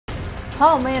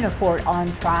Paul Manafort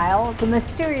on trial, the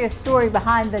mysterious story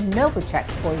behind the Novachek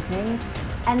poisonings,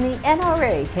 and the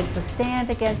NRA takes a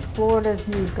stand against Florida's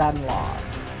new gun laws.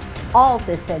 All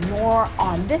this and more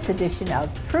on this edition of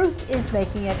Truth is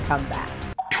Making a Comeback.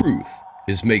 Truth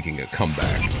is making a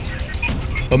comeback.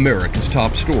 America's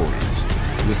Top Stories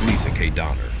with Lisa K.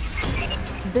 Donner.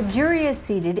 The jury is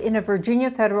seated in a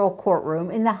Virginia federal courtroom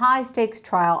in the high-stakes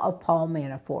trial of Paul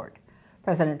Manafort.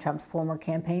 President Trump's former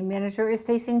campaign manager is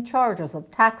facing charges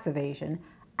of tax evasion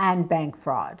and bank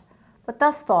fraud. But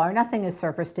thus far, nothing has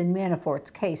surfaced in Manafort's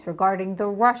case regarding the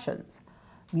Russians.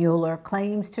 Mueller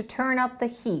claims to turn up the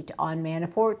heat on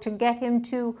Manafort to get him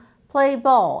to play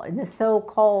ball in the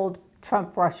so-called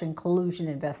Trump-Russian collusion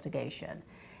investigation.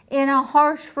 In a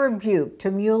harsh rebuke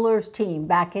to Mueller's team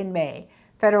back in May,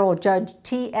 federal judge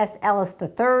T.S. Ellis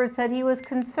III said he was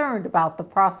concerned about the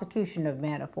prosecution of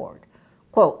Manafort.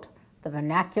 Quote, "The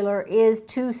vernacular is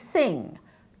to sing,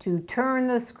 to turn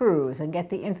the screws and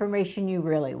get the information you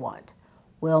really want.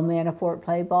 Will Manafort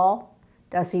play ball?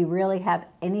 Does he really have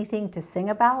anything to sing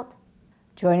about?"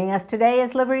 Joining us today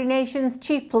is Liberty Nation's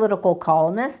chief political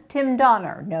columnist, Tim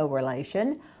Donner, no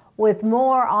relation, with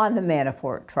more on the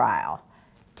Manafort trial.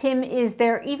 Tim, is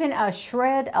there even a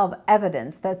shred of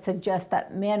evidence that suggests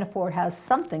that Manafort has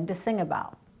something to sing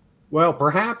about? Well,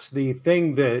 perhaps the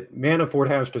thing that Manafort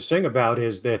has to sing about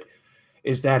is that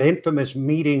infamous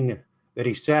meeting that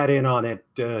he sat in on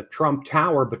at Trump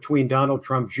Tower between Donald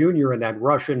Trump Jr. and that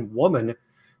Russian woman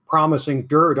promising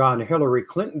dirt on Hillary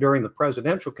Clinton during the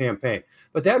presidential campaign.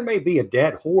 But that may be a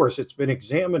dead horse. It's been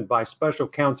examined by special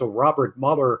counsel Robert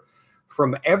Mueller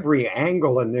from every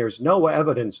angle, and there's no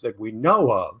evidence that we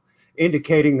know of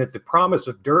indicating that the promise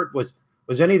of dirt was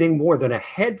anything more than a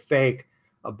head fake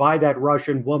by that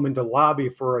Russian woman to lobby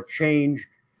for a change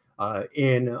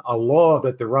in a law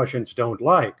that the Russians don't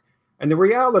like. And the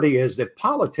reality is that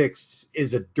politics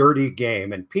is a dirty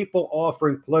game, and people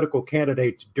offering political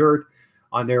candidates dirt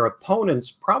on their opponents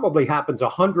probably happens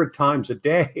 100 times a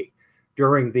day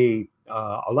during the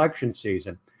election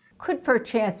season. Could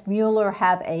perchance Mueller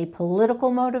have a political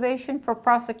motivation for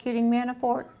prosecuting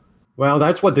Manafort? Well,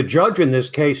 that's what the judge in this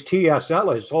case, T.S.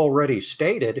 Ellis, already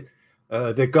stated,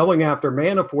 that going after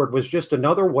Manafort was just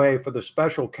another way for the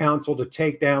special counsel to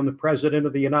take down the president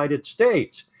of the United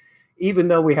States, even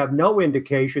though we have no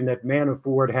indication that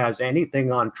Manafort has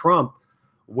anything on Trump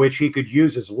which he could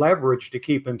use as leverage to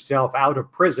keep himself out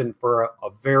of prison for a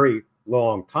very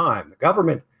long time. The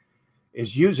government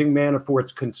is using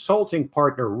Manafort's consulting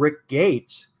partner, Rick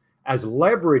Gates, as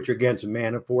leverage against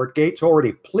Manafort. Gates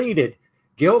already pleaded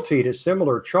guilty to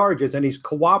similar charges, and he's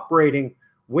cooperating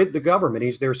with the government.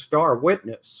 He's their star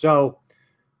witness. So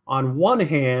on one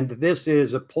hand, this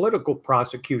is a political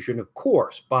prosecution, of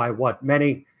course, by what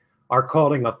many are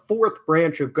calling a fourth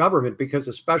branch of government because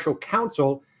a special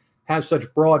counsel has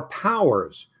such broad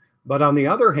powers. But on the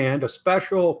other hand, a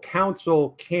special counsel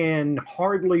can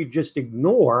hardly just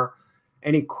ignore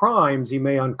any crimes he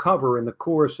may uncover in the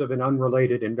course of an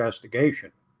unrelated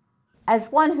investigation.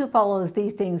 As one who follows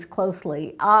these things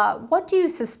closely, what do you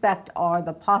suspect are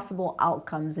the possible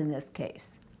outcomes in this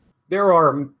case? There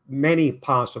are many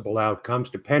possible outcomes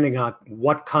depending on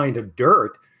what kind of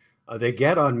dirt they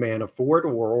get on Manafort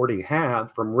or already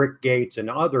have from Rick Gates and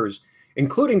others,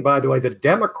 including, by the way, the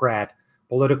Democrat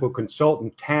political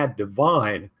consultant Tad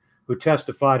Devine, who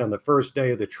testified on the first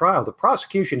day of the trial. The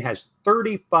prosecution has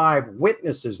 35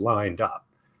 witnesses lined up.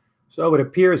 So it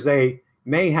appears they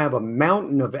may have a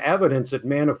mountain of evidence that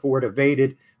Manafort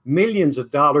evaded millions of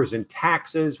dollars in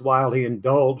taxes while he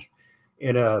indulged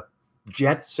in a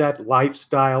jet-set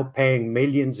lifestyle, paying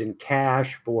millions in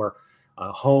cash for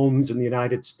homes in the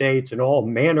United States and all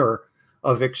manner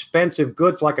of expensive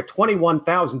goods like a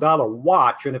 $21,000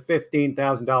 watch and a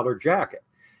 $15,000 jacket.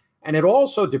 And it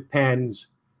also depends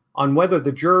on whether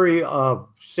the jury of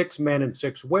 6 men and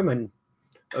 6 women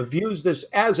views this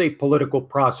as a political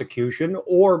prosecution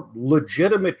or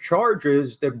legitimate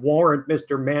charges that warrant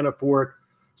Mr. Manafort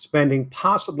spending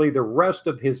possibly the rest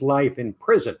of his life in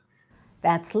prison.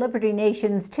 That's Liberty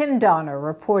Nation's Tim Donner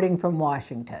reporting from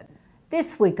Washington.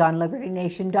 This week on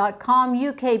LibertyNation.com,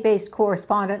 UK-based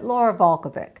correspondent Laura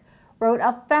Volkovic wrote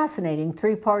a fascinating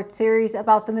 3-part series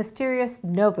about the mysterious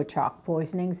Novachek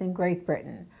poisonings in Great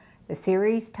Britain. The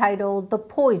series, titled The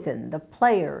Poison, the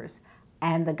Players,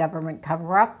 and the Government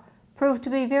Cover-Up, proved to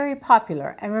be very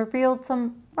popular and revealed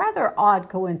some rather odd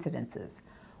coincidences.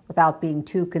 Without being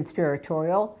too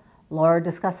conspiratorial, Laura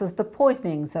discusses the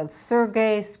poisonings of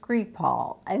Sergei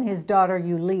Skripal and his daughter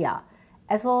Yulia,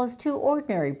 as well as 2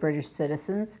 ordinary British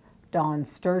citizens, Don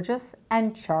Sturgis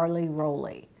and Charlie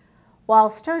Rowley. While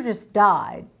Sturgis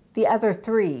died, The other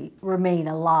 3 remain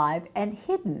alive and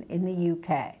hidden in the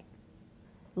UK.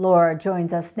 Laura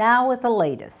joins us now with the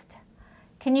latest.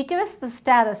 Can you give us the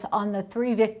status on the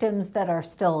 3 victims that are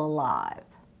still alive?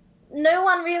 No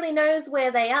one really knows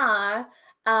where they are.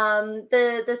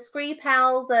 The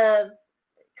Skripals are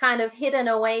kind of hidden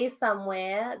away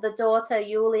somewhere. The daughter,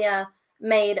 Julia,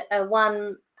 made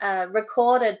one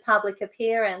recorded public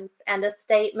appearance and a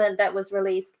statement that was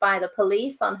released by the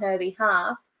police on her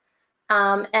behalf.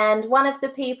 And one of the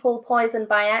people poisoned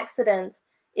by accident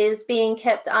is being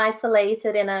kept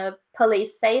isolated in a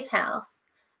police safe house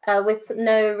with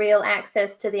no real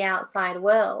access to the outside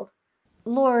world.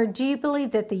 Laura, do you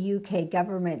believe that the UK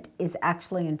government is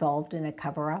actually involved in a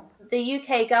cover-up? The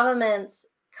UK government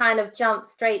kind of jumped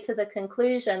straight to the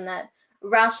conclusion that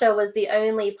Russia was the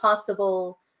only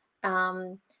possible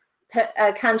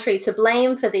country to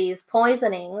blame for these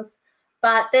poisonings,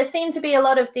 but there seem to be a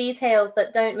lot of details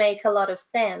that don't make a lot of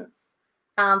sense.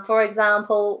 For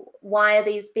example, why are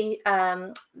these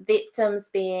victims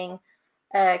being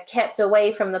kept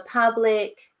away from the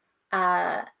public,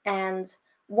 and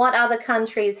what other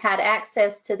countries had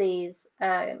access to these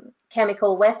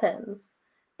chemical weapons?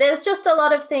 There's just a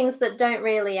lot of things that don't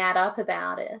really add up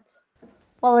about it.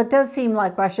 Well, it does seem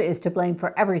like Russia is to blame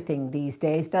for everything these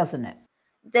days, doesn't it?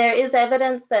 There is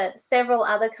evidence that several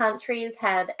other countries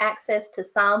had access to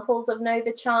samples of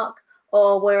Novachek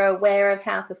or were aware of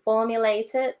how to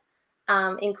formulate it,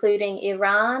 including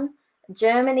Iran,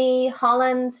 Germany,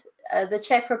 Holland, the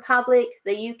Czech Republic,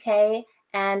 the UK,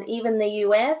 and even the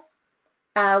US,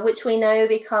 which we know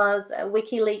because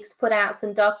WikiLeaks put out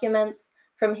some documents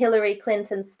from Hillary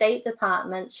Clinton's State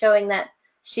Department showing that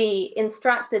she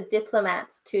instructed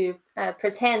diplomats to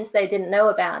pretend they didn't know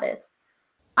about it.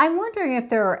 I'm wondering if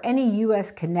there are any U.S.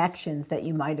 connections that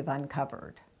you might have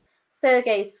uncovered.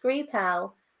 Sergei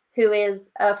Skripal, who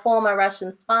is a former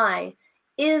Russian spy,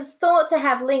 is thought to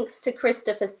have links to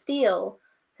Christopher Steele,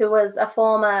 who was a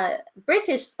former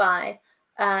British spy,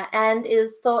 and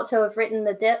is thought to have written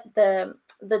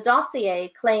the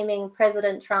dossier claiming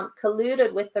President Trump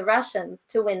colluded with the Russians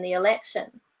to win the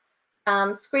election.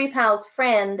 Skripal's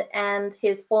friend and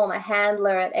his former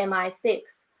handler at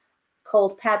MI6,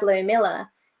 called Pablo Miller,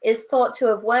 is thought to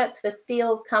have worked for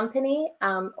Steele's company,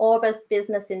 Orbis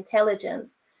Business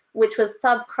Intelligence, which was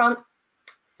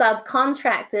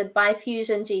subcontracted by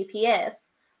Fusion GPS,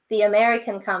 the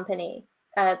American company,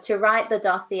 to write the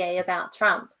dossier about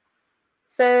Trump.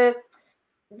 So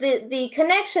the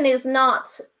connection is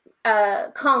not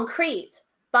concrete,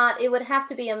 but it would have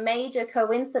to be a major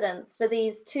coincidence for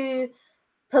these 2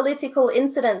 political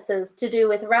incidences to do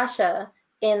with Russia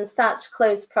in such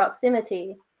close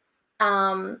proximity,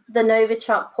 the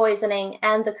Novachek poisoning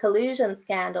and the collusion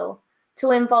scandal,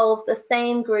 to involve the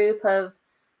same group of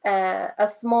a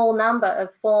small number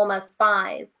of former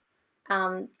spies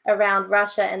around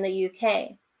Russia and the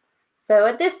UK. So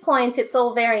at this point, it's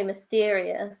all very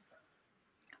mysterious.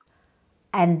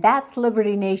 And that's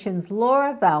Liberty Nation's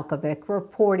Laura Valkovic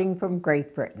reporting from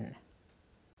Great Britain.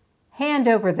 Hand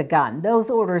over the gun. Those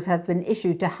orders have been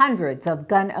issued to hundreds of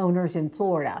gun owners in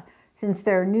Florida since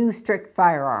their new strict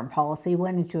firearm policy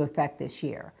went into effect this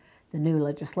year. The new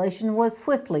legislation was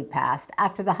swiftly passed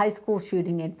after the high school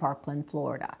shooting in Parkland,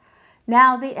 Florida.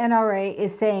 Now the NRA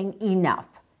is saying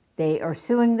enough. They are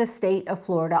suing the state of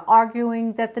Florida,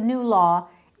 arguing that the new law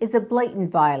is a blatant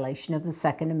violation of the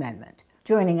Second Amendment.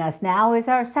 Joining us now is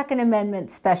our Second Amendment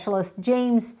specialist,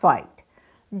 James Fite.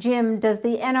 Jim, does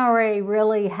the NRA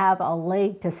really have a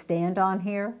leg to stand on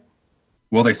here?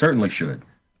 Well, they certainly should.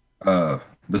 The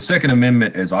Second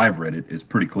Amendment, as I've read it, is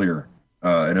pretty clear.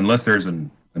 And unless there's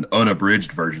an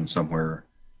unabridged version somewhere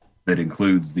that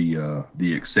includes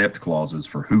the accept clauses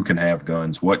for who can have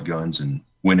guns, what guns, and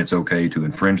when it's okay to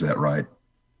infringe that right,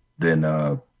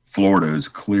 then Florida is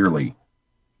clearly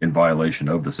in violation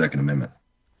of the Second Amendment.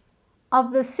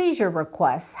 Of the seizure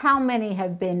requests, how many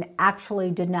have been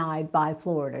actually denied by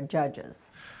Florida judges?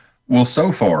 Well,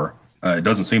 so far, it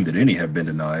doesn't seem that any have been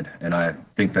denied, and I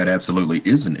think that absolutely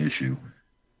is an issue.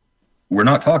 We're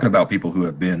not talking about people who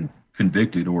have been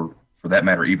convicted or, for that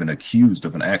matter, even accused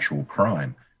of an actual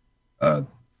crime.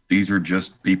 These are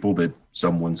just people that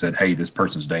someone said, hey, this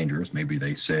person's dangerous. Maybe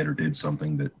they said or did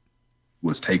something that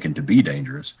was taken to be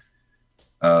dangerous.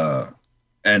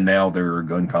 And now there are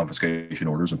gun confiscation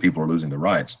orders and people are losing their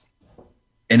rights.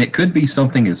 And it could be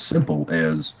something as simple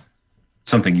as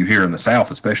something you hear in the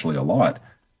South, especially a lot.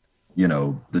 You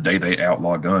know, the day they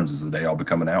outlaw guns is the day I'll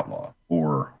become an outlaw.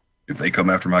 Or if they come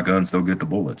after my guns, they'll get the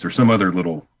bullets. Or some other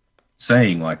little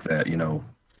saying like that. You know,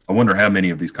 I wonder how many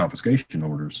of these confiscation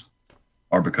orders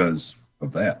are because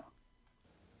of that.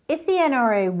 If the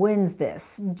NRA wins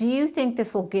this, do you think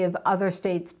this will give other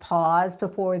states pause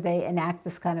before they enact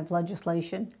this kind of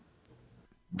legislation?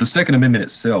 The Second Amendment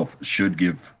itself should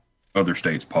give other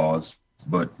states pause,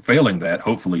 but failing that,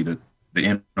 hopefully the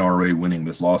NRA winning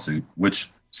this lawsuit, which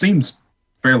seems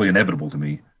fairly inevitable to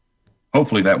me,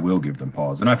 hopefully that will give them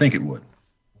pause, and I think it would.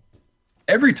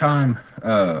 Every time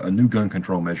a new gun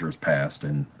control measure is passed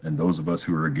and those of us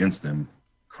who are against them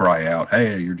cry out,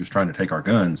 hey, you're just trying to take our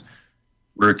guns,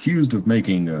 we're accused of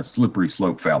making a slippery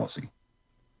slope fallacy.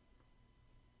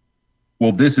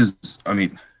 Well,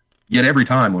 yet every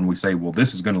time when we say, well,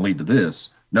 this is going to lead to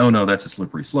this, no, that's a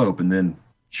slippery slope. And then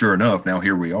sure enough, now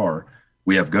here we are.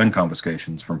 We have gun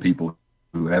confiscations from people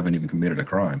who haven't even committed a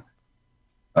crime.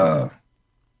 How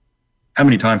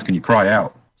many times can you cry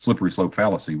out slippery slope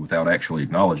fallacy without actually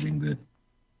acknowledging that,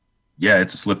 yeah,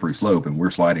 it's a slippery slope and we're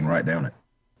sliding right down it?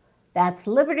 That's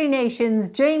Liberty Nation's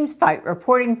James Fite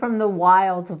reporting from the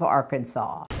wilds of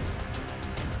Arkansas.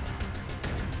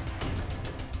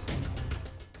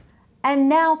 And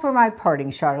now for my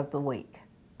parting shot of the week.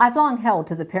 I've long held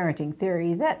to the parenting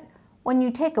theory that when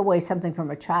you take away something from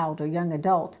a child or young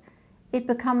adult, it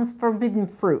becomes forbidden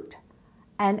fruit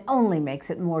and only makes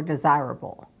it more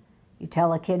desirable. You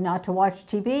tell a kid not to watch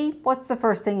TV, what's the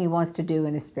first thing he wants to do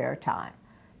in his spare time?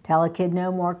 Tell a kid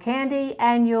no more candy,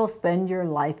 and you'll spend your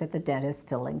life at the dentist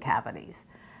filling cavities.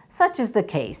 Such is the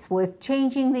case with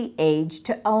changing the age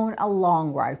to own a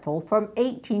long rifle from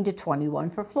 18 to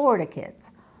 21 for Florida kids.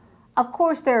 Of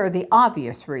course, there are the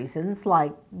obvious reasons,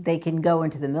 like they can go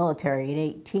into the military at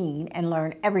 18 and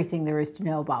learn everything there is to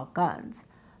know about guns,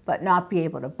 but not be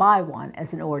able to buy one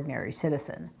as an ordinary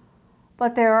citizen.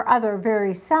 But there are other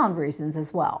very sound reasons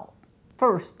as well.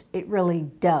 First, it really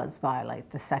does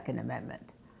violate the Second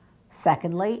Amendment.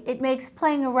 Secondly, it makes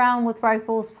playing around with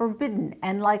rifles forbidden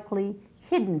and likely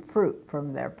hidden fruit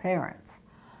from their parents.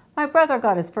 My brother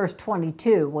got his first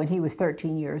 .22 when he was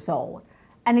 13 years old,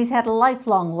 and he's had a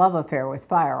lifelong love affair with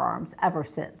firearms ever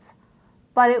since.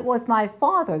 But it was my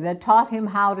father that taught him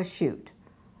how to shoot.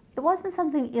 It wasn't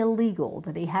something illegal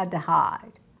that he had to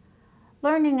hide.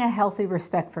 Learning a healthy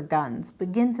respect for guns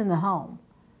begins in the home.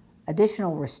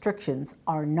 Additional restrictions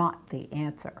are not the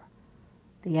answer.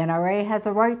 The NRA has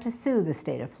a right to sue the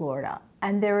state of Florida,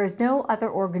 and there is no other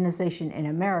organization in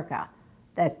America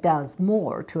that does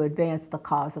more to advance the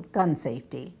cause of gun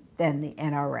safety than the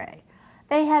NRA.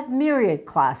 They have myriad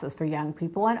classes for young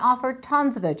people and offer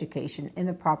tons of education in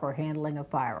the proper handling of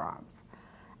firearms.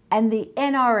 And the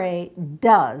NRA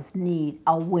does need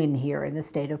a win here in the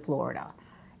state of Florida.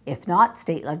 If not,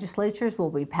 state legislatures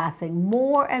will be passing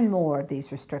more and more of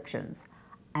these restrictions,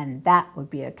 and that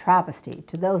would be a travesty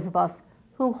to those of us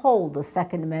who hold the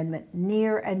Second Amendment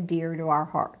near and dear to our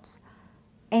hearts,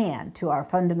 and to our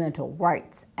fundamental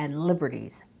rights and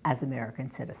liberties as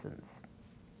American citizens.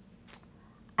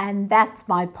 And that's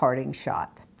my parting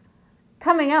shot.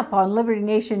 Coming up on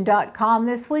LibertyNation.com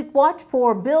this week, watch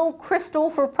for Bill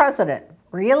Kristol for President.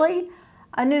 Really?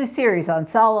 A new series on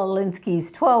Saul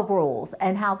Alinsky's 12 Rules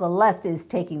and how the left is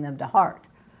taking them to heart.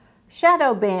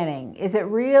 Shadow banning, is it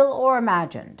real or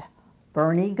imagined?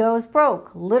 Bernie goes broke,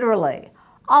 literally.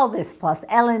 All this plus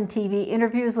LN TV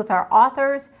interviews with our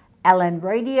authors, LN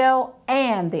Radio,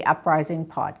 and the Uprising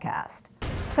podcast.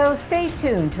 So stay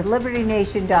tuned to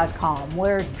LibertyNation.com,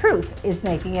 where truth is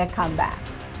making a comeback.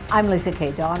 I'm Lisa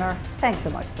K. Donner. Thanks so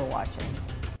much for watching.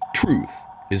 Truth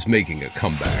is making a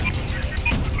comeback.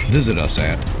 Visit us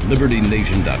at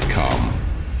LibertyNation.com.